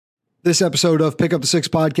This episode of Pick Up the Six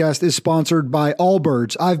podcast is sponsored by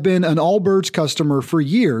Allbirds. I've been an Allbirds customer for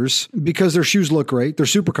years because their shoes look great, they're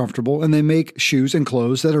super comfortable, and they make shoes and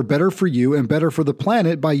clothes that are better for you and better for the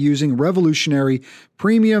planet by using revolutionary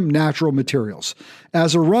premium natural materials.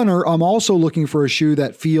 As a runner, I'm also looking for a shoe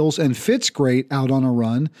that feels and fits great out on a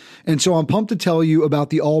run, and so I'm pumped to tell you about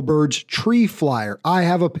the Allbirds Tree Flyer. I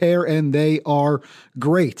have a pair and they are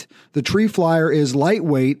great. The Tree Flyer is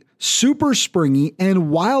lightweight, super springy, and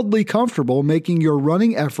wildly comfortable, making your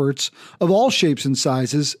running efforts of all shapes and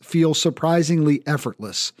sizes feel surprisingly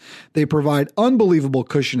effortless. They provide unbelievable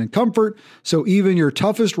cushion and comfort, so even your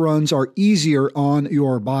toughest runs are easier on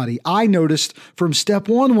your body. I noticed from step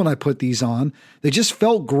one when I put these on, they just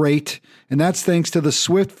felt great, and that's thanks to the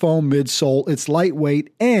Swift Foam midsole. It's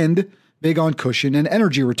lightweight and big on cushion and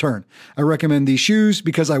energy return. I recommend these shoes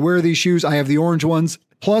because I wear these shoes. I have the orange ones.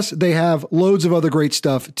 Plus, they have loads of other great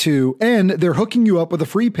stuff too. And they're hooking you up with a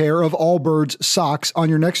free pair of Allbirds socks on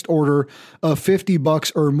your next order of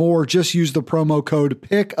 $50 or more. Just use the promo code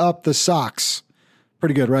PICKUPTHESOCKS.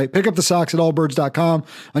 Pretty good, right? Pick up the socks at allbirds.com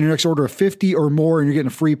on your next order of 50 or more, and you're getting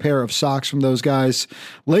a free pair of socks from those guys.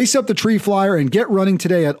 Lace up the Tree Flyer and get running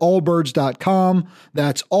today at allbirds.com.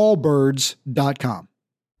 That's allbirds.com.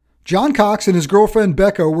 John Cox and his girlfriend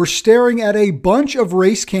Becca were staring at a bunch of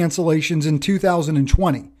race cancellations in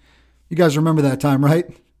 2020. You guys remember that time, right?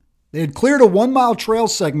 They had cleared a 1-mile trail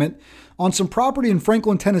segment on some property in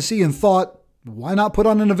Franklin, Tennessee, and thought, why not put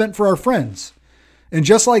on an event for our friends? And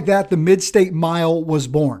just like that, the Mid-State Mile was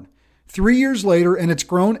born. 3 years later, and it's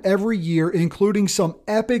grown every year, including some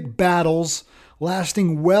epic battles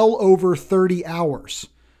lasting well over 30 hours.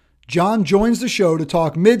 John joins the show to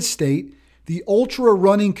talk Mid-State, the ultra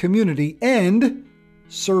running community, and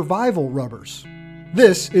survival rubbers.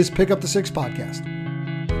 This is Pick Up the Six podcast.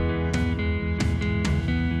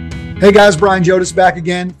 Hey guys, Brian Jodis back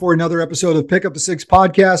again for another episode of Pick Up the Six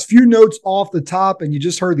podcast. Few notes off the top, and you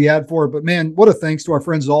just heard the ad for it, but man, what a thanks to our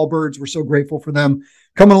friends at Allbirds. We're so grateful for them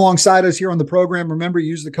coming alongside us here on the program. Remember,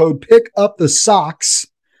 use the code PICKUPTHESOCKS,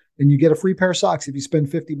 and you get a free pair of socks if you spend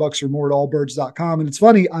 $50 or more at allbirds.com. And it's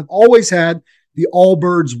funny, I've always had the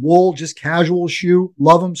Allbirds wool, just casual shoe.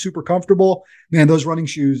 Love them, super comfortable. Man, those running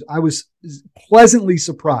shoes, I was pleasantly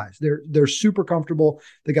surprised. They're super comfortable.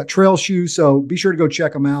 They got trail shoes, so be sure to go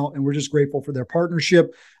check them out. And we're just grateful for their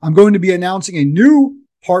partnership. I'm going to be announcing a new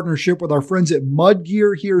partnership with our friends at Mud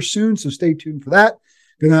Gear here soon, so stay tuned for that.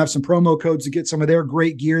 Going to have some promo codes to get some of their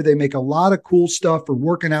great gear. They make a lot of cool stuff for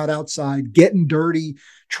working out outside, getting dirty,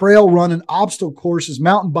 trail running, obstacle courses,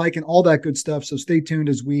 mountain biking, all that good stuff. So stay tuned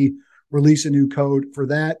as we release a new code for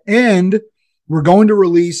that. And we're going to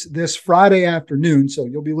release this Friday afternoon. So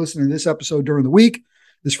you'll be listening to this episode during the week.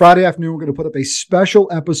 This Friday afternoon, we're going to put up a special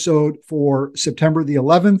episode for September the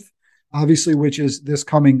 11th, obviously, which is this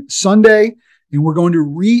coming Sunday. And we're going to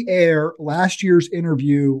re-air last year's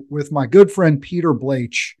interview with my good friend, Peter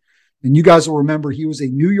Blaich. And you guys will remember he was a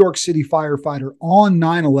New York City firefighter on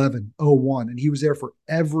 9/11/01. And he was there for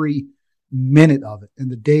every minute of it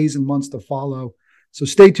and the days and months to follow. So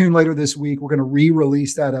stay tuned later this week. We're going to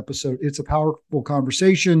re-release that episode. It's a powerful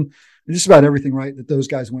conversation and just about everything, right, that those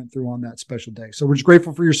guys went through on that special day. So we're just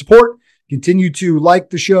grateful for your support. Continue to like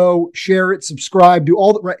the show, share it, subscribe, do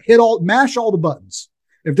all the right, mash all the buttons.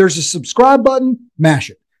 If there's a subscribe button, mash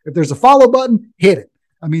it. If there's a follow button, hit it.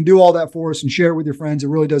 I mean, do all that for us and share it with your friends. It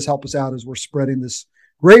really does help us out as we're spreading this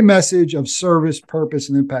great message of service, purpose,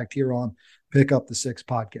 and impact here on Pick Up the Six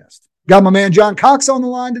podcast. Got my man John Cox on the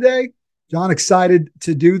line today. John, excited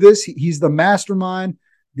to do this. He's the mastermind,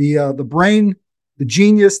 the brain, the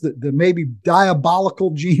genius, the maybe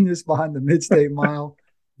diabolical genius behind the Mid-State Mile.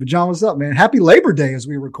 But John, what's up, man? Happy Labor Day as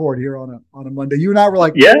we record here on a Monday. You and I were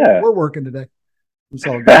like, yeah, we're working today. It's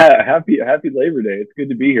all good. Happy Labor Day. It's good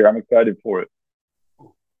to be here. I'm excited for it.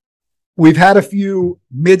 We've had a few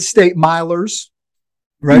Mid-State Milers,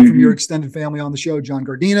 right, from your extended family on the show. John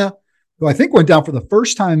Gardina, who I think went down for the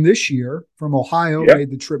first time this year from Ohio, made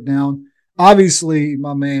the trip down. Obviously,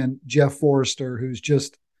 my man, Jeff Forrester, who's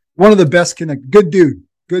just one of the best connected. Good dude.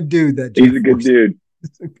 That He's a good dude.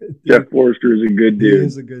 Jeff Forrester is a good dude. He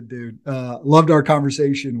is a good dude. Loved our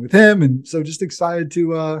conversation with him. And so just excited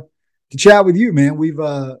to chat with you, man. We've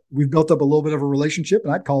built up a little bit of a relationship,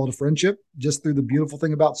 and I'd call it a friendship, just through the beautiful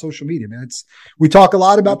thing about social media, man. We talk a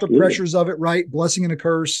lot about the pressures of it, right? Blessing and a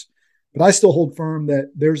curse. But I still hold firm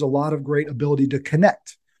that there's a lot of great ability to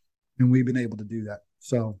connect, and we've been able to do that.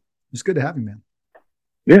 So it's good to have you, man.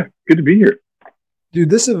 Yeah, good to be here. Dude,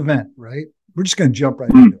 this event, right? We're just going to jump right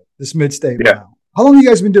into it. This Mid-State Mile. How long have you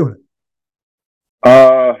guys been doing it?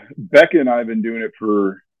 Becca and I have been doing it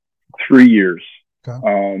for 3 years.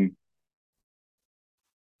 Okay.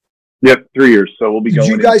 Yep, 3 years. So we'll be Did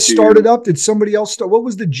going. You guys start it up? Did somebody else start? What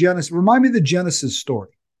was the genesis? Remind me the genesis story.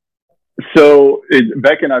 So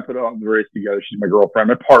Becca and I put on the race together. She's my girlfriend,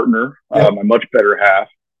 my partner, my much better half.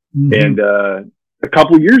 And a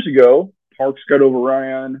couple of years ago, parks got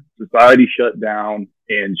overrun, society shut down,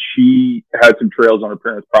 and she had some trails on her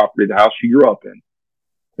parents' property, the house she grew up in.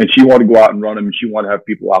 And she wanted to go out and run them, and she wanted to have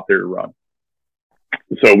people out there to run.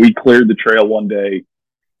 So we cleared the trail one day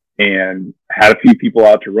and had a few people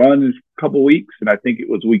out to run in a couple of weeks. And I think it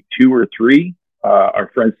was week 2 or 3. Our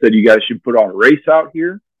friend said, you guys should put on a race out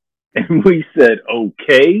here. And we said,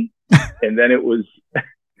 okay. And then it was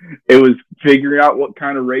figuring out what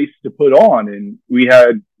kind of race to put on. And we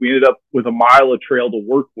ended up with a mile of trail to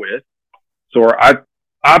work with. So our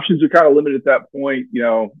options are kind of limited at that point,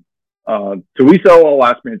 so we sell a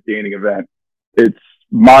last man standing event. It's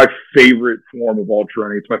my favorite form of ultra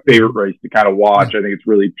running. It's my favorite race to kind of watch. I think it's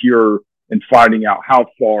really pure in finding out how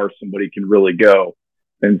far somebody can really go.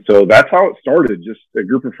 And so that's how it started. Just a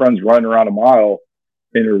group of friends running around a mile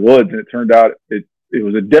in her woods. And it turned out it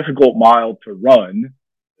was a difficult mile to run.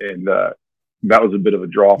 And that was a bit of a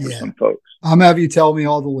draw for some folks. I'm having you tell me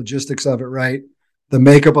all the logistics of it, right? The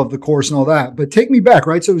makeup of the course and all that. But take me back,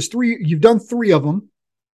 right? So it was 3. You've done 3 of them,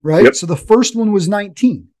 right? Yep. So the first one was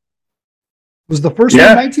 19. Was the first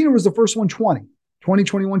one 19 or was the first one 20? 20,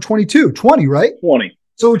 21, 22. 20, right? 20.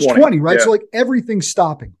 So it's 20, right? Yeah. So like everything's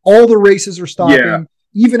stopping. All the races are stopping,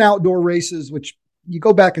 even outdoor races, which you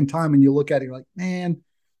go back in time and you look at it, you're like, man,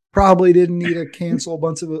 probably didn't need to cancel a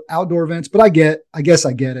bunch of outdoor events, but I guess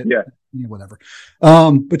I get it. Yeah. Whatever.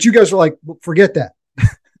 But you guys were like, well, forget that.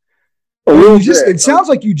 It sounds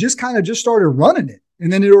like you just kind of just started running it.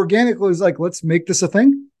 And then it organically was like, let's make this a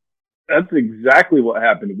thing. That's exactly what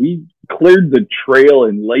happened. We cleared the trail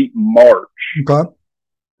in late March. Okay.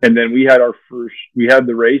 And then we had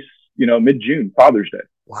the race, mid-June, Father's Day.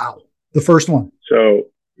 Wow. The first one. So,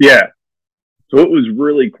 yeah. So it was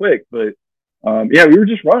really quick, but we were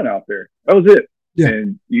just running out there. That was it. Yeah.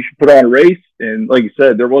 And you should put on a race. And like you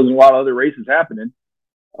said, there wasn't a lot of other races happening.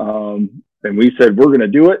 And we said, we're going to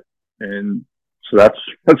do it. And so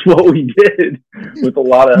that's what we did with a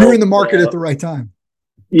lot of You were in the market at the right time.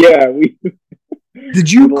 Yeah. Did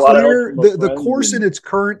you clear the course in its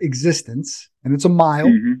current existence? And it's a mile.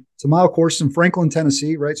 Mm-hmm. It's a mile course in Franklin,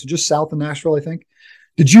 Tennessee, right? So just south of Nashville, I think.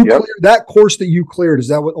 Did you clear that course that you cleared? Is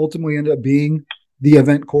that what ultimately ended up being the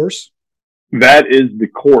event course? That is the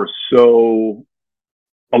course. So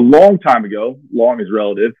a long time ago, long is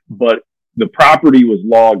relative, but the property was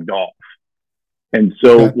logged off. And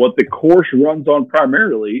so what the course runs on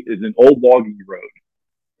primarily is an old logging road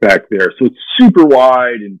back there. So it's super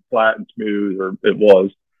wide and flat and smooth, or it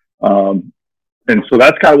was. And so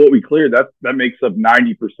that's kind of what we cleared. That makes up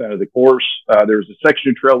 90% of the course. There was a section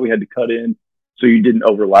of trail we had to cut in so you didn't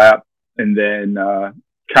overlap, and then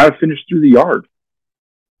kind of finished through the yard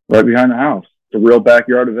right behind the house. It's a real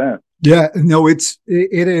backyard event. Yeah, no, it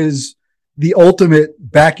is the ultimate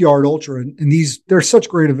backyard ultra. And they're such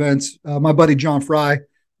great events. My buddy John Fry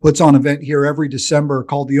puts on an event here every December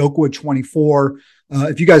called the Oakwood 24.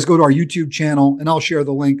 If you guys go to our YouTube channel, and I'll share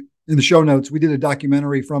the link in the show notes, we did a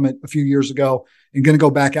documentary from it a few years ago and going to go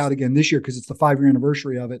back out again this year because it's the 5-year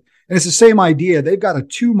anniversary of it. And it's the same idea. They've got a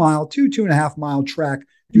 2.5 mile track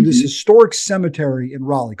through this historic cemetery in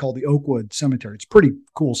Raleigh called the Oakwood Cemetery. It's a pretty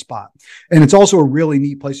cool spot. And it's also a really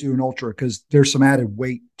neat place to do an ultra because there's some added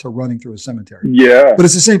weight to running through a cemetery. Yeah. But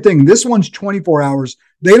it's the same thing. This one's 24 hours.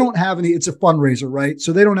 They don't have it's a fundraiser, right?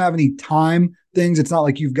 So they don't have any time things. It's not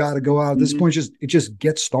like you've got to go out at this point. It just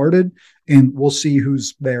gets started and we'll see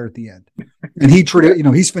who's there at the end. And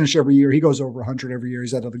he's finished every year. He goes over 100 every year.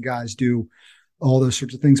 He's had other guys do all those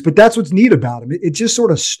sorts of things. But that's what's neat about him. It just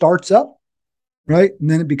sort of starts up. Right. And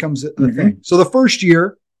then it becomes a thing. So the first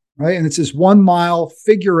year, right. And it's this 1 mile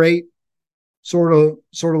figure 8 sort of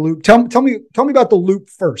loop. Tell me about the loop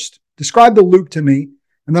first. Describe the loop to me.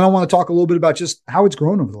 And then I want to talk a little bit about just how it's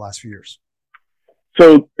grown over the last few years.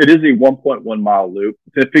 So it is a 1.1 mile loop.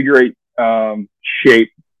 It's a figure 8 shape,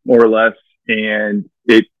 more or less. And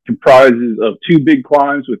it comprises of 2 big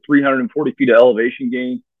climbs with 340 feet of elevation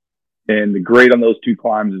gain. And the grade on those 2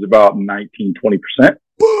 climbs is about 19-20%.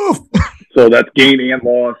 So that's gain and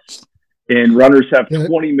loss. And runners have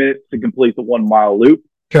 20 minutes to complete the 1 mile loop.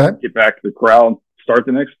 Okay. Get back to the corral and start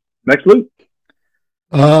the next loop.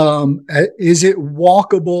 Is it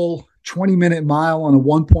walkable 20-minute mile on a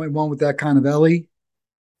 1.1 with that kind of LE?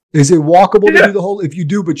 Is it walkable to do the whole? If you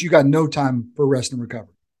do, but you got no time for rest and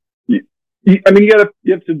recovery. You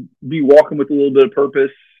have to be walking with a little bit of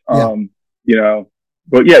purpose. But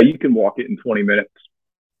you can walk it in 20 minutes.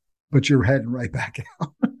 But you're heading right back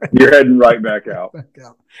out. You're heading right back out.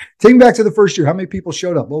 Take me back to the first year. How many people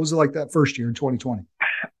showed up? What was it like that first year in 2020?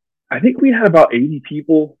 I think we had about 80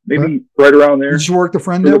 people, maybe right around there. Did you work the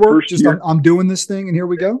friend network? Just I'm doing this thing and here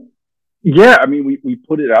we go. Yeah. I mean, we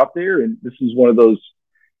put it out there, and this is one of those,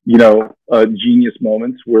 genius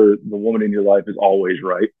moments where the woman in your life is always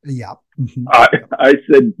right. Yeah. Mm-hmm. I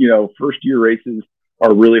said, first year races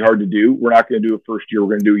are really hard to do. We're not going to do a first year. We're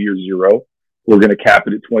going to do year 0. We're going to cap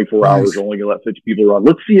it at 24 hours. Only going to let 50 people run.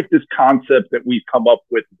 Let's see if this concept that we've come up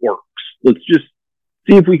with works. Let's just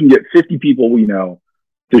see if we can get 50 people we know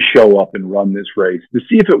to show up and run this race to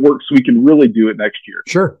see if it works so we can really do it next year.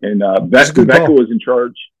 Sure. And Becca was in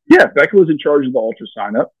charge. Yeah, Becca was in charge of the ultra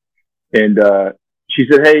sign up. And she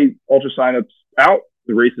said, hey, ultra sign up's out.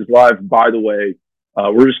 The race is live. By the way,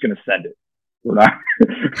 we're just going to send it. We're not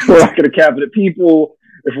going to cap it at people.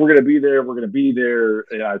 If we're going to be there, we're going to be there.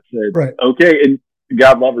 And I said, right. Okay. And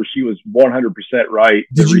God love her. She was 100% right.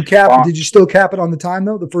 Did you still cap it on the time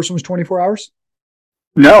though? The first one was 24 hours?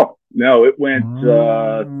 No, it went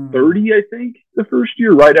 30, I think, the first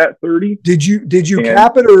year, right at 30. Did you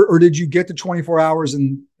cap it or did you get to 24 hours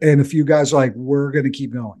and a few guys like, we're going to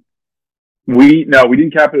keep going? We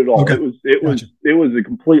didn't cap it at all. Okay. It was a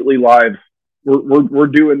completely live, we're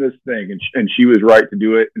doing this thing, and she was right to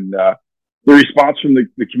do it. And the response from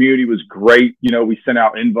the community was great. We sent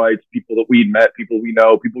out invites, people that we'd met, people we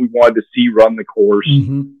know, people we wanted to see run the course.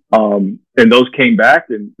 Mm-hmm. And those came back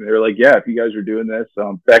and they were like, yeah, if you guys are doing this,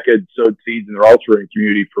 Becca had sowed seeds in the ultra running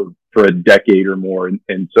community for a decade or more.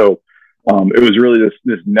 And so, it was really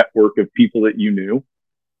this network of people that you knew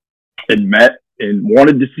and met and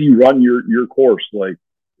wanted to see run your course. Like,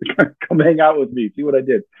 come hang out with me, see what I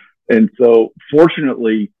did. And so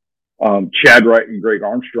fortunately, Chad Wright and Greg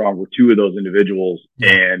Armstrong were two of those individuals,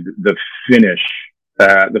 and the finish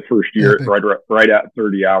the first year right at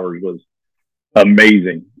 30 hours was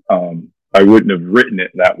amazing. I wouldn't have written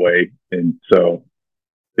it that way, and so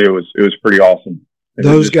it was pretty awesome. And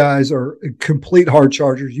those guys are complete hard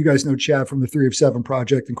chargers. You guys know Chad from the 3 of 7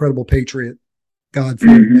 project, incredible patriot,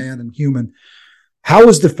 God-fearing man and human. How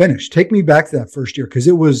was the finish? Take me back to that first year, because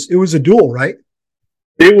it was a duel, right?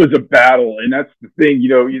 It was a battle, and that's the thing.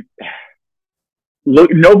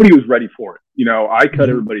 Look, nobody was ready for it. I cut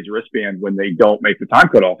everybody's wristband when they don't make the time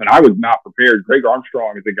cutoff, and I was not prepared. Greg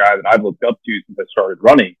Armstrong is a guy that I've looked up to since I started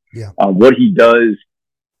running. Yeah. What he does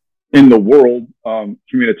in the world,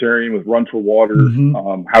 humanitarian with Run for Water,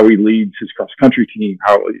 how he leads his cross country team,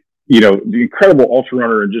 how the incredible ultra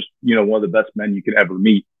runner, and just one of the best men you could ever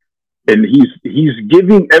meet. And he's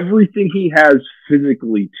giving everything he has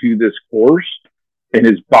physically to this course. And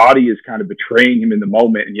his body is kind of betraying him in the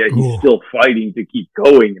moment, and yet he's still fighting to keep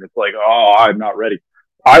going. And it's like, oh, I'm not ready.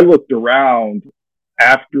 I looked around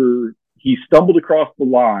after he stumbled across the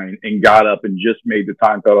line and got up and just made the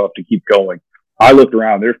time cutoff to keep going. I looked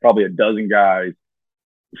around. There's probably a dozen guys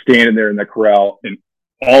standing there in the corral, and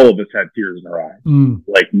all of us had tears in our eyes.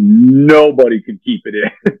 Like, nobody could keep it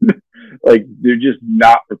in. Like, they're just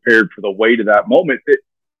not prepared for the weight of that moment. It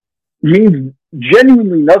means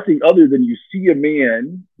genuinely nothing other than you see a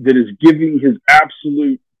man that is giving his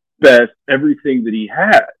absolute best, everything that he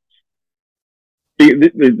has.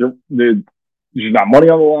 There's not money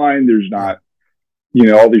on the line. There's not,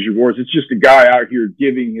 all these rewards. It's just a guy out here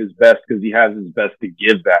giving his best because he has his best to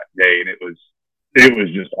give that day. And it was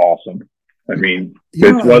just awesome. I mean,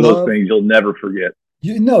 it's one of those things you'll never forget.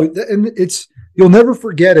 And you'll never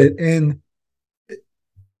forget it. And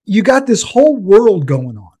you got this whole world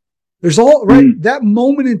going on. There's that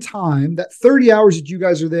moment in time, that 30 hours that you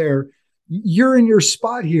guys are there, you're in your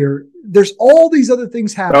spot here. There's all these other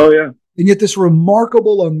things happening. Oh, yeah. And yet this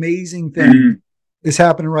remarkable, amazing thing is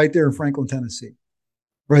happening right there in Franklin, Tennessee.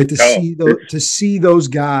 Right. To see those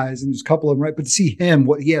guys, and there's a couple of them, right. But to see him,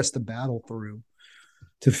 what he has to battle through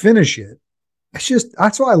to finish it.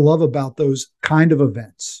 That's what I love about those kind of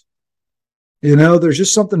events. There's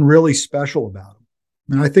just something really special about them.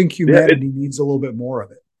 And I think humanity needs a little bit more of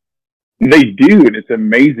it. They do, and it's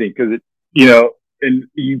amazing because and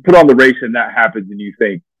you put on the race and that happens, and you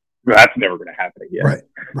think, well, that's never going to happen again.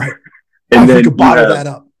 Right. And then you could bottle that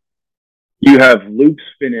up. You have Luke's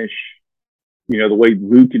finish, the way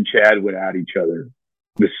Luke and Chad went at each other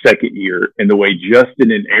the second year, and the way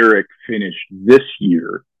Justin and Eric finished this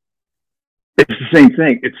year. It's the same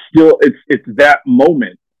thing. It's still, it's that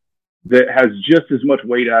moment that has just as much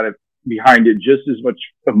weight behind it, just as much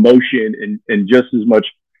emotion and just as much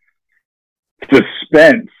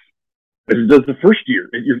suspense as it does the first year.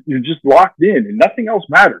 You're just locked in and nothing else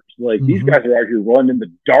matters. Like these guys are out here running in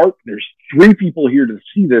the dark. There's 3 people here to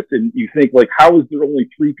see this. And you think like, how is there only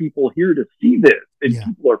 3 people here to see this? And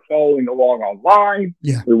people are following along online.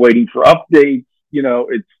 Yeah. They're waiting for updates. You know,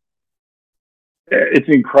 it's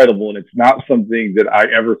incredible. And it's not something that I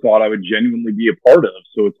ever thought I would genuinely be a part of.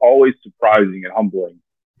 So it's always surprising and humbling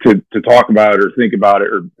to talk about it or think about it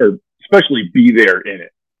or especially be there in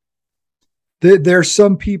it. There's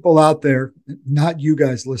some people out there, not you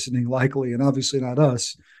guys listening likely, and obviously not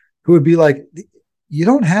us, who would be like, you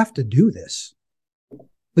don't have to do this.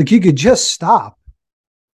 Like you could just stop.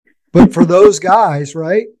 But for those guys,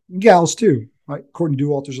 right, and gals too, right? Courtney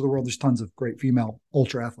Dauwalters of the world, there's tons of great female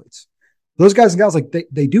ultra athletes. Those guys and gals, like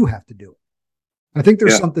they do have to do it. I think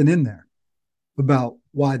there's something in there about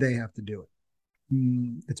why they have to do it.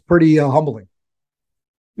 It's pretty humbling.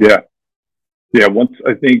 Yeah. Yeah.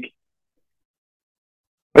 I think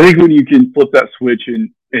when you can flip that switch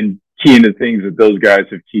and key into things that those guys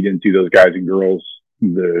have keyed into, those guys and girls,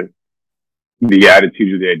 the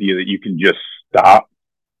attitude or the idea that you can just stop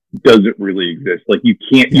doesn't really exist. Like you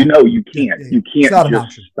can't, you can't. You can't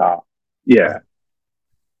just stop. Yeah.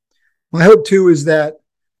 My hope too is that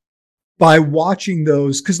by watching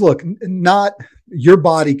those, because look, not your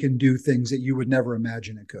body can do things that you would never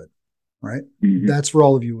imagine it could, right? Mm-hmm. That's for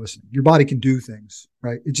all of you listening. Your body can do things,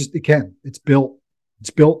 right? It can. It's built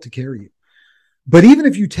to carry you. But even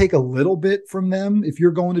if you take a little bit from them, if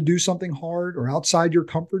you're going to do something hard or outside your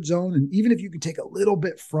comfort zone, and even if you can take a little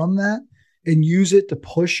bit from that and use it to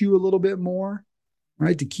push you a little bit more,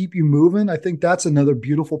 right, to keep you moving, I think that's another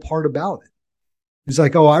beautiful part about it. It's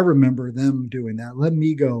like, oh, I remember them doing that. Let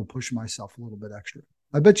me go push myself a little bit extra.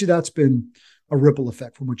 I bet you that's been a ripple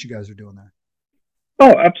effect from what you guys are doing there.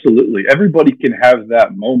 Oh, absolutely. Everybody can have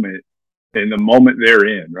that moment in the moment they're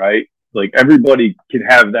in, right? Like everybody can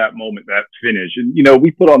have that moment, that finish. And, you know,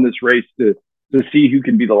 we put on this race to see who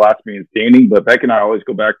can be the last man standing. But Beck and I always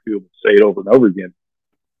go back to say it over and over again.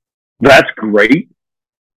 That's great.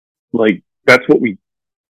 Like that's what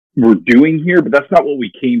we're doing here, but that's not what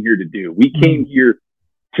we came here to do. We came here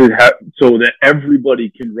to have so that everybody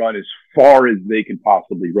can run as far as they can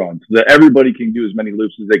possibly run, so that everybody can do as many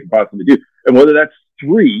loops as they can possibly do. And whether that's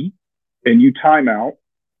 3 and you time out,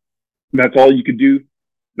 that's all you could do.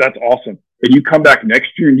 That's awesome. And you come back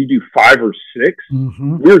next year and you do 5 or 6,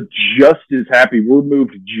 we're just as happy. We're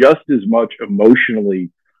moved just as much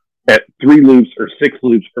emotionally at 3 loops or 6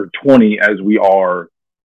 loops or 20 as we are,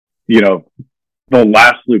 you know, the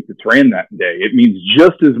last loop that's ran that day. It means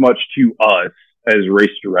just as much to us as race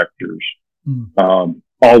directors,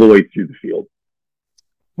 all the way through the field.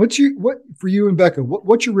 What for you and Becca,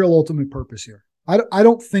 what's your real ultimate purpose here? I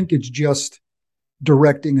don't think it's just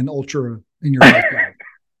directing an ultra in your life.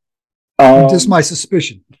 Just my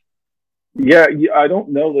suspicion. Yeah, I don't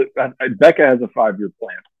know that Becca has a 5-year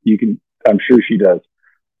plan. I'm sure she does.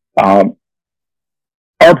 Our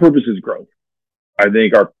purpose is growth. I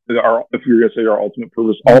think our if you're going to say our ultimate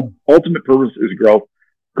purpose, ultimate purpose is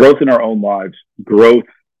growth in our own lives, growth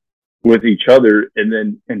with each other,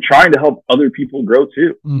 and trying to help other people grow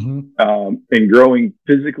too, and growing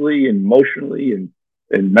physically and emotionally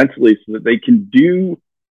and mentally so that they can do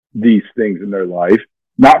these things in their life,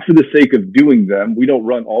 not for the sake of doing them. We don't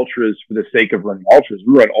run ultras for the sake of running ultras.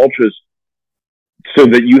 We run ultras so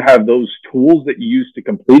that you have those tools that you use to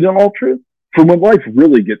complete an ultra for when life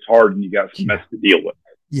really gets hard and you got some mess to deal with.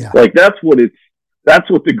 Yeah. Like that's what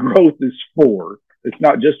the growth is for. It's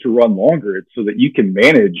not just to run longer. It's so that you can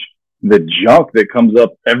manage the junk that comes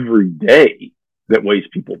up every day that weighs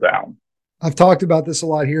people down. I've talked about this a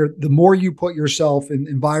lot here. The more you put yourself in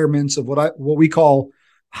environments of what we call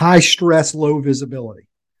high stress, low visibility,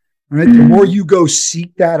 right? The more you go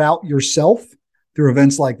seek that out yourself through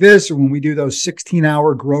events like this, or when we do those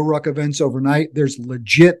 16-hour Grow Ruck events overnight, there's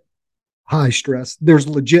legit high stress. There's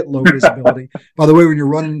legit low visibility. By the way, when you're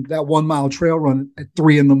running that 1-mile trail run at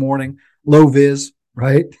 3 a.m, low vis,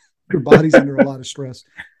 right? Your body's under a lot of stress.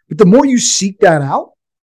 But the more you seek that out,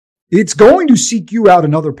 it's going to seek you out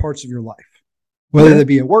in other parts of your life, whether they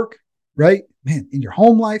be at work, right? Man, in your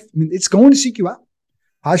home life, I mean, it's going to seek you out.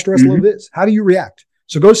 High stress, low vis. How do you react?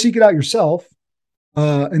 So go seek it out yourself.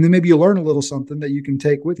 And then maybe you learn a little something that you can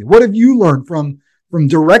take with you. What have you learned from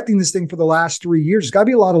directing this thing for the last 3 years? There's got to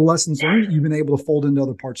be a lot of lessons learned that you've been able to fold into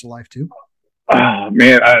other parts of life too. Oh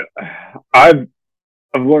man, I've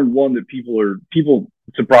learned one that people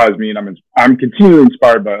surprise me, and I'm continually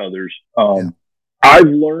inspired by others. I've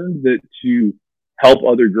learned that to help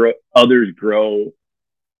others grow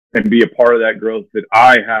and be a part of that growth, that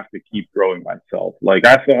I have to keep growing myself. Like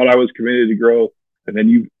I thought I was committed to grow, and then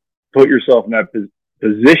you put yourself in that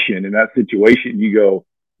position, in that situation, you go,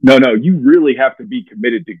 no, you really have to be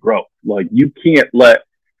committed to growth. Like, you can't let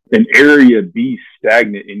an area be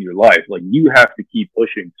stagnant in your life. Like, you have to keep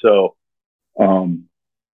pushing. So, and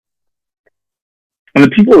the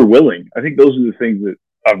people are willing. I think those are the things that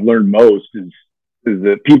I've learned most is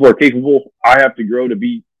that people are capable. I have to grow to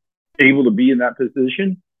be able to be in that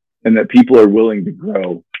position, and that people are willing to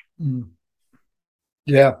grow.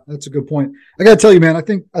 Yeah, that's a good point. I got to tell you, man, I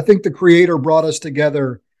think the Creator brought us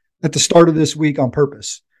together at the start of this week on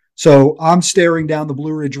purpose. So I'm staring down the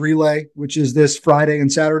Blue Ridge Relay, which is this Friday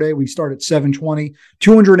and Saturday. We start at 7:20,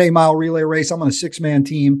 208-mile relay race. I'm on a 6-man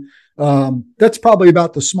team. That's probably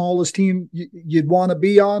about the smallest team you'd want to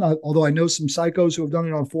be on, although I know some psychos who have done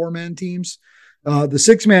it on 4-man teams. The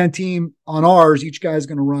 6-man team on ours, each guy's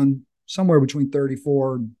going to run somewhere between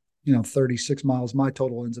 34 and 36 miles. My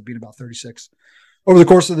total ends up being about 36 over the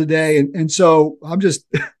course of the day. And so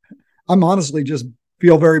I'm honestly just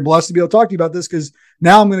feel very blessed to be able to talk to you about this, because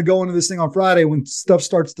now I'm going to go into this thing on Friday when stuff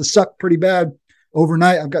starts to suck pretty bad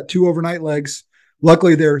overnight. I've got 2 overnight legs.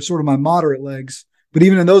 Luckily, they're sort of my moderate legs. But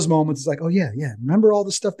even in those moments, it's like, oh, yeah. Remember all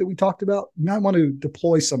the stuff that we talked about? You might want to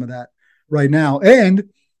deploy some of that right now. And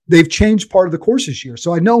they've changed part of the course this year.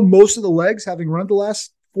 So I know most of the legs, having run the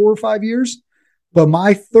last 4 or 5 years, but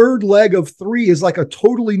my third leg of 3 is like a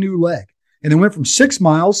totally new leg. And it went from 6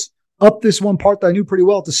 miles up this one part that I knew pretty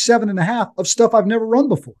well to 7.5 of stuff I've never run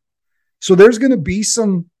before. So there's going to be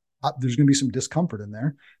some discomfort in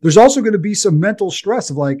there. There's also going to be some mental stress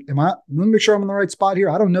of like, let me make sure I'm in the right spot here.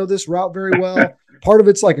 I don't know this route very well. Part of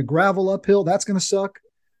it's like a gravel uphill. That's going to suck.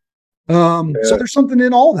 So there's something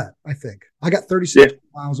in all that, I think. I got 36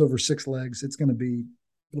 miles over 6 legs. It'll be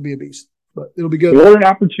a beast, but it'll be good. What an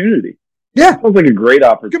opportunity. Yeah. Sounds like a great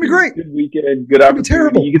opportunity. It's going to be great. Good weekend, good opportunity.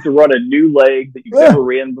 Terrible. You get to run a new leg that you've never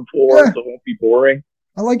ran before, so it won't be boring.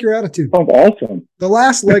 I like your attitude. Sounds awesome. The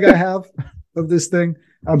last leg I have of this thing,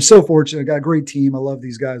 I'm so fortunate. I got a great team. I love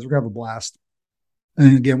these guys. We're going to have a blast.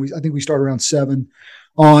 And again, I think we start around 7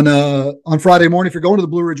 on Friday morning. If you're going to the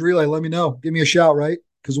Blue Ridge Relay, let me know. Give me a shout, right?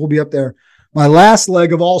 Because we'll be up there. My last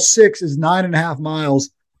leg of all 6 is 9.5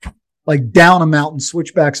 miles, like down a mountain,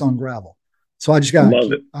 switchbacks on gravel. So I just got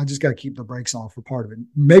to keep the brakes on for part of it.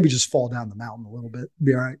 Maybe just fall down the mountain a little bit.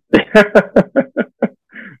 Be all right.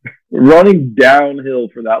 Running downhill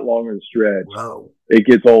for that long of a stretch, it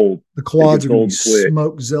gets old. The quads are going to be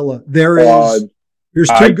smokezilla. Here's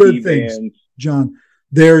 2 good things, John.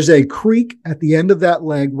 There's a creek at the end of that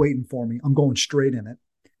leg waiting for me. I'm going straight in it.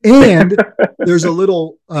 And there's a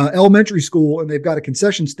little elementary school, and they've got a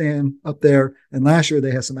concession stand up there. And last year they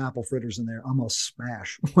had some apple fritters in there. I'm going to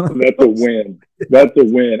smash. That's a win. That's a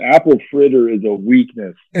win. Apple fritter is a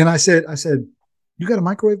weakness. And I said, you got a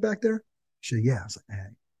microwave back there? She said, yeah. I was like,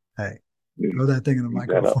 hey, throw that thing in the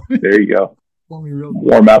microwave. There you go.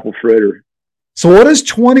 Warm apple fritter. So what does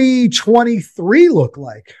 2023 look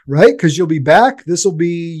like, right? Because you'll be back. This will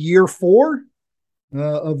be year 4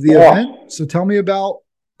 of the event. So tell me about,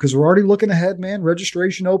 because we're already looking ahead, man.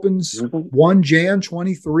 Registration opens 1 Jan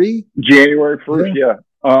 23. January 1st, yeah.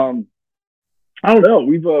 I don't know.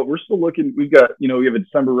 We're still looking. We've got, we have a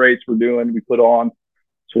December race we put on.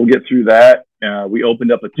 So we'll get through that. We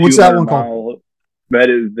opened up a 200-mile. That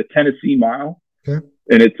is the Tennessee Mile. Okay.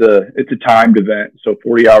 And it's a timed event. So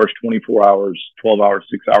 40 hours, 24 hours, 12 hours,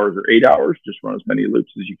 6 hours, or 8 hours. Just run as many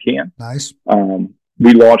loops as you can. Nice.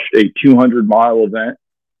 We launched a 200-mile event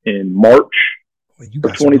in March of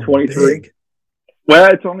 2023.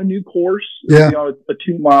 Well, it's on a new course. Yeah. It's a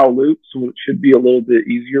 2-mile loop, so it should be a little bit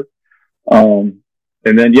easier. And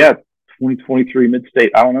then, 2023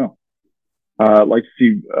 Mid-State. I don't know. I'd like to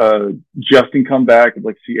see Justin come back. I'd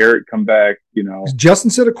like to see Eric come back.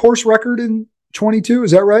 Justin set a course record in 22.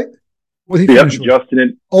 Is that right? Justin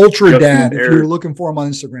and Ultra Dad. If you're looking for him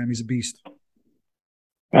on Instagram, he's a beast.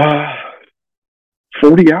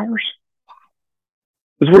 40 hours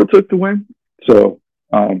is what it took to win. So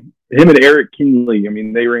him and Eric Kinley,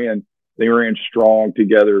 they ran strong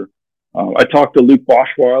together. I talked to Luke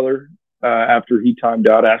Boschweiler after he timed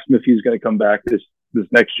out, asked him if he was going to come back this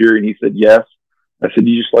next year, and he said yes. I said,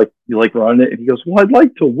 you like running it? And he goes, well, I'd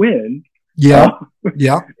like to win. Yeah.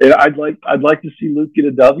 Yeah. And I'd like to see Luke get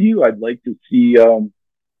a W. I'd like to see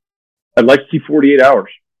 48 hours.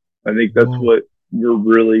 I think that's what we're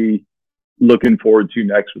really looking forward to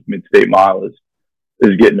next with Mid-State Mile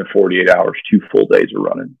is getting to 48 hours, 2 full days of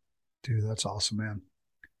running. Dude, that's awesome, man.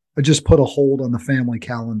 I just put a hold on the family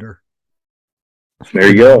calendar. There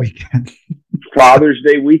you go. Father's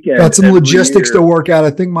Day weekend. Got some logistics to work out.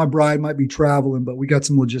 I think my bride might be traveling, but we got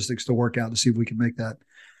some logistics to work out to see if we can make that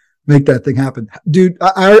thing happen. Dude,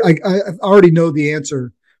 I already know the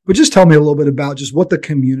answer, but just tell me a little bit about just what the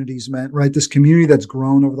community's meant, right? This community that's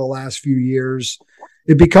grown over the last few years.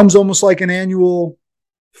 It becomes almost like an annual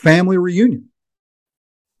family reunion.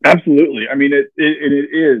 Absolutely. I mean,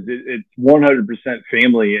 it's 100%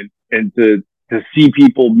 family, and to see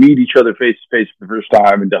people meet each other face to face for the first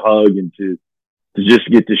time, and to hug, and to just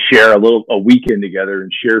get to share a weekend together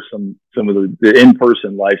and share some of the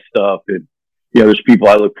in-person life stuff. And, there's people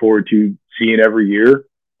I look forward to seeing every year.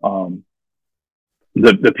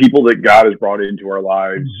 The people that God has brought into our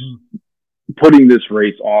lives, putting this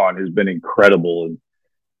race on has been incredible.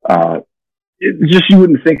 And, it's just, you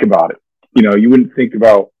wouldn't think about it. You wouldn't think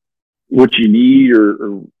about what you need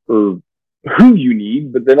or who you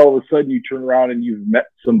need, but then all of a sudden you turn around and you've met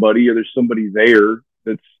somebody, or there's somebody there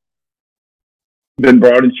that's been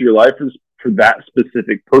brought into your life for that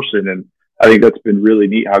specific person. And I think that's been really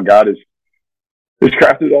neat how God has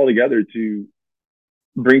crafted it all together to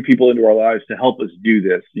bring people into our lives to help us do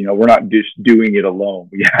this. We're not just doing it alone.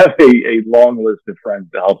 We have a long list of friends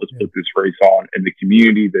to help us put this race on, and the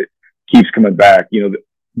community that keeps coming back.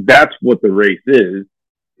 That's what the race is.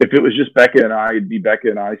 If it was just Becca and I, it'd be Becca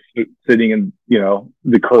and I sitting in,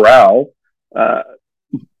 the corral,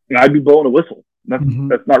 and I'd be blowing a whistle.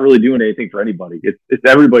 That's not really doing anything for anybody. It's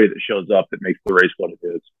everybody that shows up that makes the race what it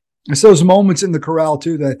is. It's those moments in the corral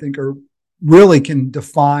too that I think really can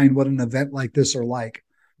define what an event like this are like.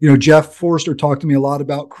 Jeff Forster talked to me a lot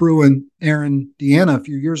about Crew and Aaron Deanna a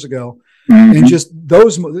few years ago, and just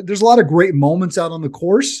there's a lot of great moments out on the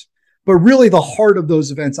course, but really the heart of those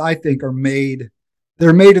events, I think, are made.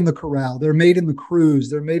 They're made in the corral. They're made in the crews.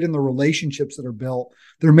 They're made in the relationships that are built.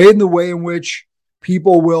 They're made in the way in which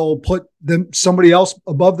people will put somebody else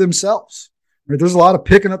above themselves. Right? There's a lot of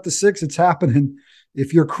picking up the six. It's happening.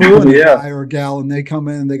 If you're crewing a guy or a gal and they come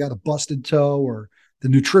in, they got a busted toe, or the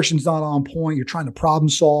nutrition's not on point, you're trying to problem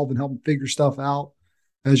solve and help them figure stuff out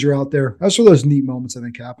as you're out there. That's where those neat moments, I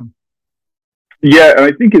think, happen. Yeah, and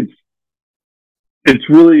I think it's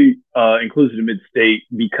really inclusive of Mid-State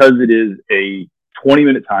because it is a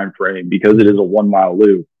 20-minute time frame, because it is a 1 mile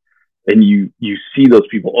loop, and you see those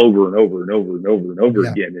people over and over and over and over and over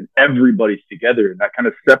again, and everybody's together, and that kind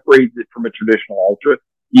of separates it from a traditional ultra,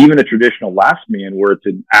 even a traditional last man where it's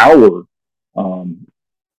an hour.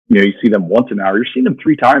 You see them once an hour, you're seeing them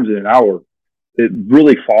 3 times in an hour. It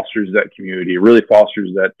really fosters that community. It really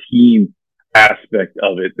fosters that team aspect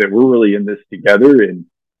of it, that we're really in this together, and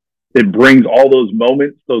it brings all those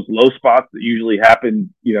moments, those low spots that usually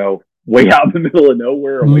happen, way out in the middle of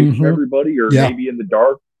nowhere, away from everybody, or maybe in the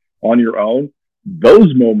dark on your own.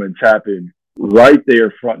 Those moments happen right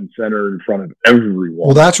there, front and center, in front of everyone.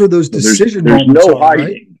 Well, that's where those decision there's moments no are, hiding.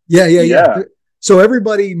 Right? Yeah. So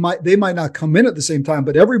everybody might not come in at the same time,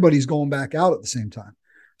 but everybody's going back out at the same time.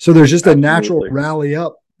 So there's just a natural rally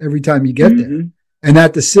up every time you get there. And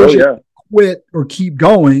that decision to quit or keep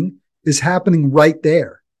going is happening right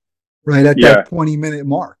there, right at that 20-minute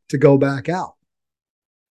mark to go back out.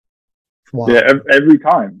 Wow. Yeah, every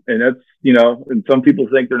time. And that's, and some people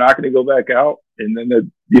think they're not going to go back out. And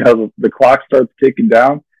then the clock starts ticking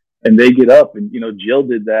down and they get up. And, Jill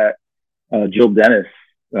did that. Jill Dennis,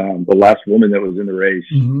 the last woman that was in the race,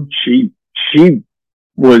 she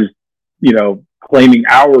was, claiming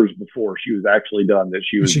hours before she was actually done that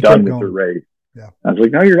she was done with the race. Yeah. I was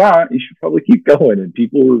like, no, you're not. You should probably keep going. And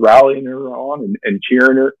people were rallying her on and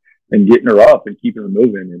cheering her and getting her up and keeping her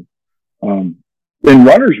moving. And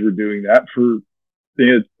runners were doing that for,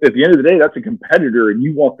 at the end of the day, that's a competitor and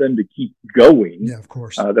you want them to keep going. Yeah, of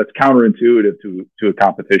course. That's counterintuitive to a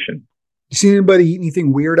competition. You see anybody eat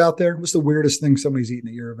anything weird out there? What's the weirdest thing somebody's eaten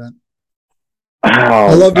at your event?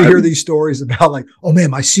 I love to hear these stories about like, oh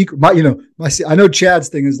man, I know Chad's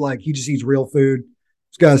thing is like, he just eats real food.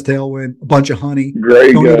 This guy's tailwind, a bunch of honey.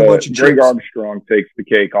 Greg Armstrong takes the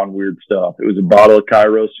cake on weird stuff. It was a bottle of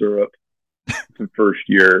Cairo syrup the first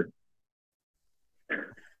year.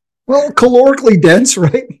 Well, calorically dense,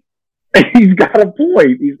 right? He's got a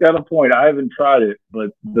point. I haven't tried it, but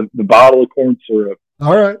the bottle of corn syrup.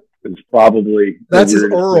 All right. Is probably that's his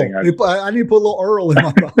Earl. I need to put a little Earl in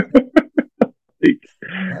my mouth.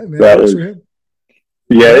 Right, man, that for him.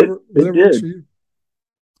 Yeah, whatever works for you.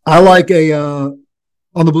 I like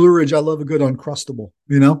on the Blue Ridge. I love a good Uncrustable.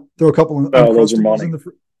 Throw a couple of Uncrustables in the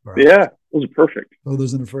fridge. Right. Yeah, those are perfect. Throw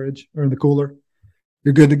those in the fridge or in the cooler.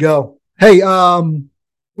 You're good to go. Hey,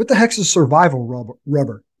 what the heck's a survival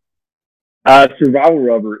rubber? Survival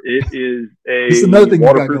rubber. It is a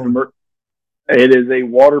waterproof. It is a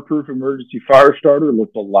waterproof emergency fire starter. It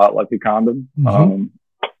looks a lot like a condom. You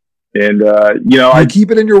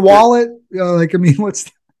keep it in your wallet. What's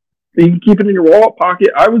you can keep it in your wallet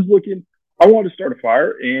pocket. I was looking. I wanted to start a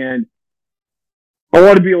fire, and I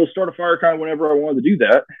wanted to be able to start a fire kind of whenever I wanted to do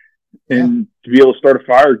that. And to be able to start a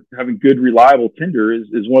fire, having good, reliable tinder is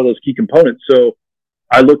one of those key components. So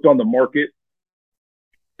I looked on the market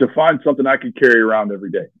to find something I could carry around every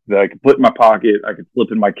day that I could put in my pocket, I could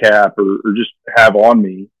slip in my cap or just have on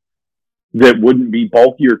me that wouldn't be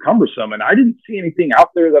bulky or cumbersome. And I didn't see anything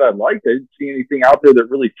out there that I liked. I didn't see anything out there that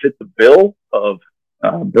really fit the bill of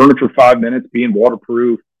burning for 5 minutes, being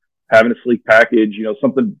waterproof, having a sleek package,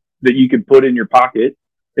 something that you could put in your pocket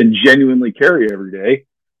and genuinely carry every day.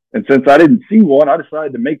 And since I didn't see one, I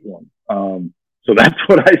decided to make one. So that's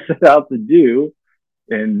what I set out to do.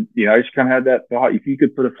 And, I just kind of had that thought, if you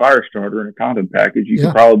could put a fire starter in a condom package, you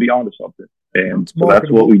could probably be onto something. And so that's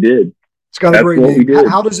what we did. It's got a great name.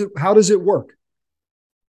 How does it work?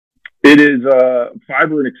 It is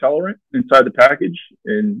fiber and accelerant inside the package,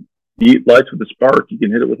 and it lights with a spark. You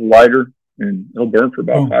can hit it with a lighter, and it'll burn for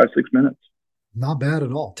about 5-6 minutes. Not bad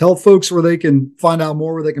at all. Tell folks where they can find out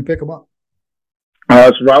more, where they can pick them up.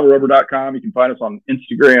 Survivalrubber.com. You can find us on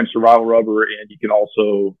Instagram, Survival Rubber, and you can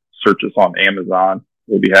also search us on Amazon.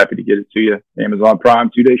 We'll be happy to get it to you. Amazon Prime,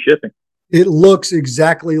 2-day shipping. It looks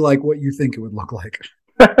exactly like what you think it would look like.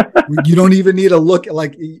 You don't even need to look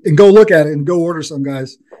and go look at it and go order some,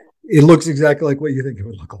 guys. It looks exactly like what you think it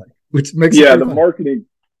would look like, which makes it the fun.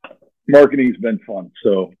 Marketing's been fun.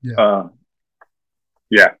 So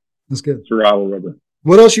that's good. Survival Rubber.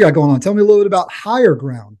 What else you got going on? Tell me a little bit about Higher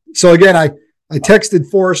Ground. So again, I texted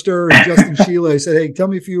Forrester and Justin Sheila. I said, hey, tell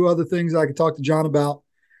me a few other things I could talk to John about.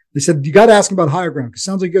 They said, you got to ask him about Higher Ground, because it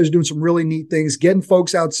sounds like you guys are doing some really neat things, getting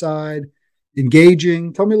folks outside,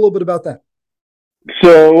 engaging. Tell me a little bit about that.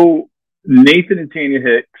 So Nathan and Tanya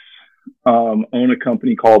Hicks own a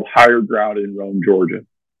company called Higher Ground in Rome, Georgia,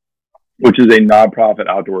 which is a nonprofit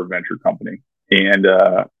outdoor adventure company. And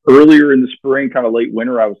earlier in the spring, kind of late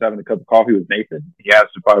winter, I was having a cup of coffee with Nathan. He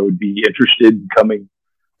asked if I would be interested in coming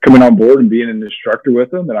on board and being an instructor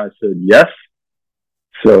with him. And I said, yes.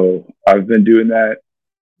 So I've been doing that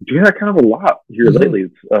kind of a lot here lately.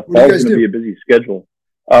 It's fall's going to be a busy schedule.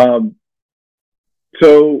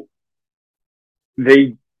 So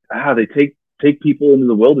they take people into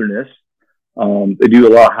the wilderness. They do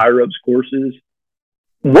a lot of high ropes courses.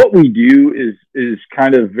 What we do is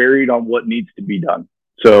kind of varied on what needs to be done.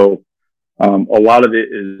 So a lot of it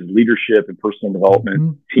is leadership and personal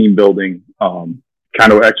development, team building,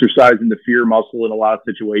 kind of exercising the fear muscle in a lot of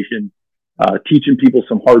situations, teaching people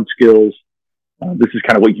some hard skills. This is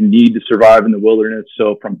kind of what you need to survive in the wilderness.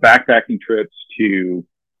 So from backpacking trips to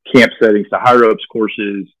camp settings to high ropes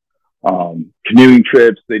courses, canoeing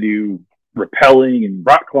trips, they do rappelling and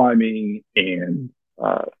rock climbing and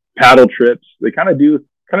paddle trips. They kind of do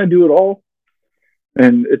it all,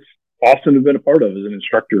 and it's awesome to have been a part of as an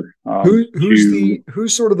instructor.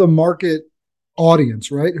 Who's sort of the market audience,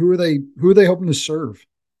 right? Who are they hoping to serve?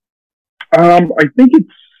 I think it's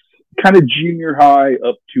kind of junior high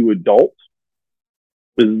up to adult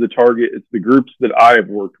is the target. It's the groups that I have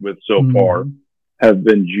worked with so far have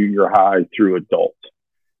been junior high through adult.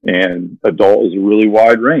 And adult is a really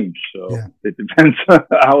wide range. So it depends on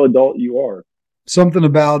how adult you are. Something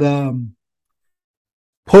about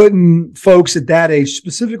putting folks at that age,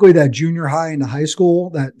 specifically that junior high into high school,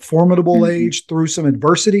 that formidable age, through some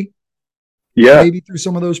adversity. Yeah. Maybe through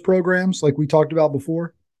some of those programs like we talked about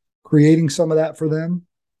before, creating some of that for them,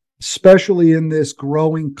 especially in this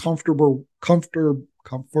growing comfortable,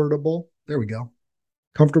 there we go,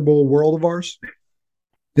 comfortable world of ours.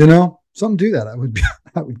 Something to that, I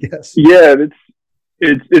would guess. Yeah,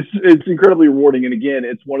 it's incredibly rewarding. And again,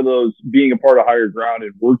 it's one of those, being a part of Higher Ground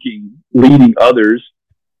and leading others.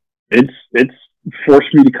 It's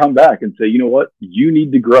forced me to come back and say, you know what, you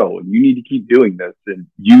need to grow and you need to keep doing this, and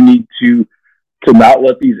you need to not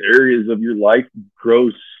let these areas of your life grow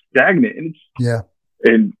stagnant.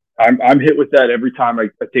 And I'm hit with that every time I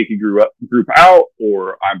take a group out,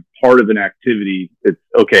 or I'm part of an activity. It's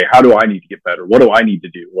okay. How do I need to get better? What do I need to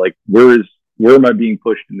do? Like, where am I being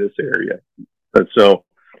pushed in this area? But so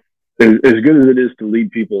as good as it is to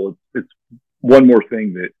lead people, it's one more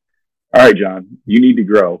thing that, all right, John, you need to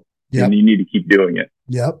grow and you need to keep doing it.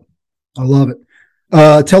 Yep. I love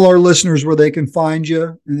it. Tell our listeners where they can find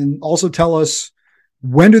you, and then also tell us,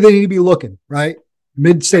 when do they need to be looking, right?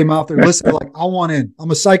 Mid-state mouth, they're listening like, I want in.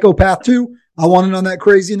 I'm a psychopath too. I want in on that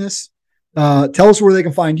craziness. Tell us where they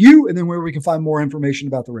can find you, and then where we can find more information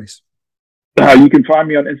about the race. You can find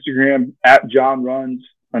me on Instagram at JohnRuns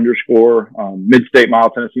 _ Mid-State Mile,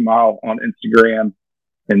 Tennessee Mile on Instagram.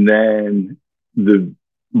 And then the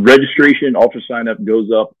registration ultra sign up goes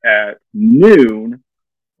up at noon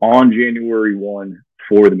on January 1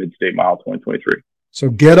 for the Mid-State Mile 2023. So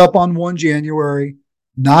get up on 1 January.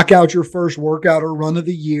 knock out your first workout or run of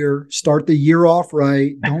the year, start the year off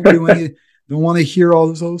right. Don't do any, don't want to hear all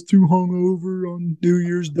this, I was too hungover on New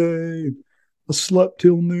Year's Day. I slept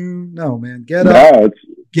till noon. No, man, get up,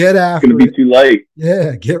 get after it. It's going to be too late.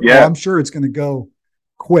 Yeah. Well, I'm sure it's going to go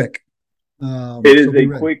quick. It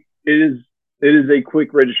is a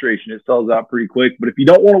quick registration. It sells out pretty quick. But if you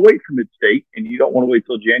don't want to wait for Mid-State and you don't want to wait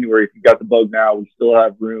till January, if you got the bug now, we still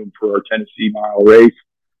have room for our Tennessee Mile race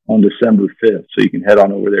on December 5th. So you can head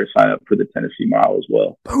on over there, sign up for the Tennessee Mile as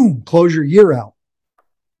well. Boom. Close your year out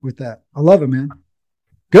with that. I love it, man.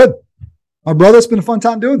 Good. My brother, it's been a fun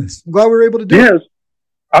time doing this. I'm glad we were able to do it. Yes.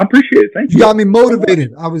 I appreciate it. Thank you. You got me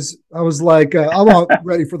motivated. I was like, I'm not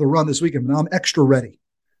ready for the run this weekend, but I'm extra ready.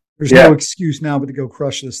 There's no excuse now but to go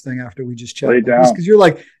crush this thing after we just checked. Because you're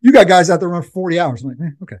like, you got guys out there run for 40 hours. I'm like,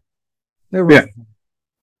 okay. They're running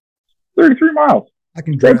 33 miles. I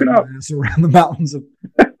can drive my ass around the mountains.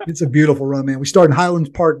 It's a beautiful run, man. We start in Highlands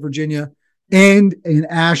Park, Virginia, and in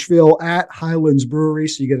Asheville at Highlands Brewery.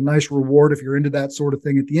 So you get a nice reward if you're into that sort of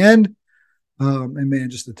thing at the end. And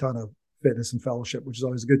man, just a ton of fitness and fellowship, which is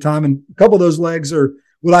always a good time. And a couple of those legs are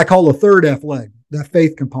what I call a third F leg, that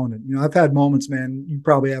faith component. You know, I've had moments, man, you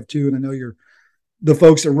probably have too. And I know the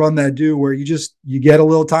folks that run that do where you get a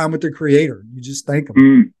little time with the creator. You just thank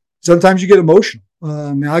them. Sometimes you get emotional.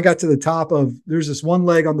 I got to the top of, there's this one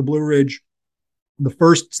leg on the Blue Ridge.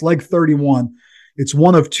 It's leg 31. It's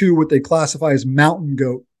one of two, what they classify as mountain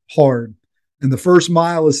goat hard. And the first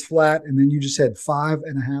mile is flat. And then you just had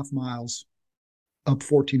 5.5 miles up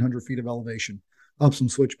 1,400 feet of elevation, up some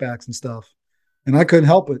switchbacks and stuff. And I couldn't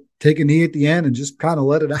help it. Take a knee at the end and just kind of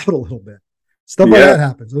let it out a little bit. Stuff like that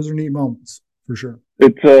happens. Those are neat moments for sure.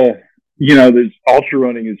 It's, there's ultra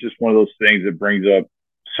running is just one of those things that brings up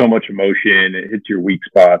so much emotion. It hits your weak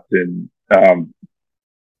spots and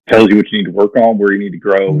tells you what you need to work on, where you need to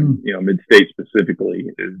grow. And, Mid-State specifically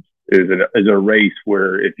is a race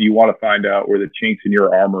where if you want to find out where the chinks in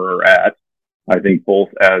your armor are at, I think both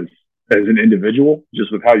as an individual,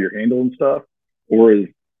 just with how you're handling stuff, or as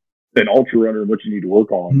an ultra runner, what you need to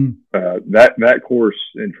work on. That course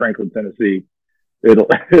in Franklin, Tennessee,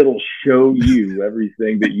 it'll show you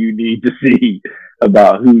everything that you need to see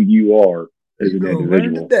about who you are as an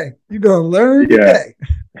individual. You're gonna learn today.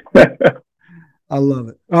 I love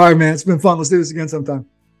it. All right, man. It's been fun. Let's do this again sometime.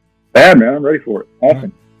 Yeah, man. I'm ready for it.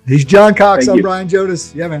 Awesome. He's John Cox. I'm Brian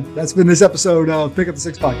Jodas. Yeah, man. That's been this episode of Pick Up the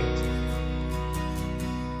Six Podcast.